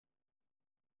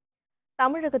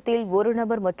தமிழகத்தில் ஒரு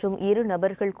நபர் மற்றும் இரு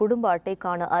நபர்கள் குடும்ப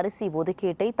அட்டைக்கான அரிசி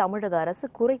ஒதுக்கீட்டை தமிழக அரசு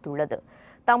குறைத்துள்ளது.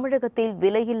 தமிழகத்தில்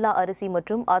விலையில்லா அரிசி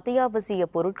மற்றும் அத்தியாவசிய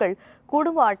பொருட்கள்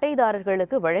குடும்ப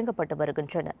அட்டைதாரர்களுக்கு வழங்கப்பட்டு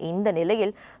வருகின்றன. இந்த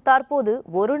நிலையில் தற்போது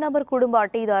ஒரு நபர் குடும்ப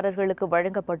அட்டைதாரர்களுக்கு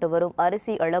வழங்கப்பட்டு வரும்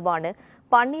அரிசி அளவான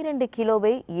 12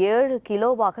 கிலோவை 7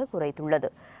 கிலோவாக குறைத்துள்ளது.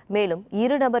 மேலும்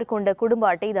இரு நபர் கொண்ட குடும்ப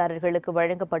அட்டைதாரர்களுக்கு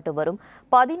வழங்கப்பட்டு வரும்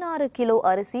 16 கிலோ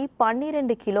அரிசி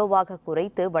 12 கிலோவாக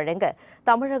குறைத்து வழங்க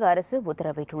தமிழக அரசு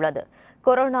உத்தரவிட்டுள்ளது.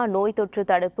 கொரோனா நோய் தொற்று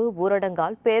தடுப்பு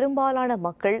ஊரடங்கால் பெரும்பாலான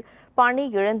மக்கள் பணி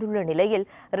இழந்துள்ள நிலையில்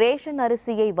ரேஷன்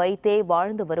அரிசியை வைத்தே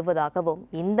வாழ்ந்து வருவதாகவும்,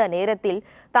 இந்த நேரத்தில்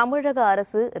தமிழக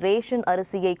அரசு ரேஷன்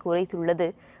அரிசியை குறைத்துள்ளது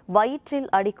வயிற்றில்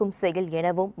அடிக்கும் செயல்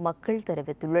எனவும் மக்கள்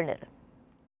தெரிவித்துள்ளனர்.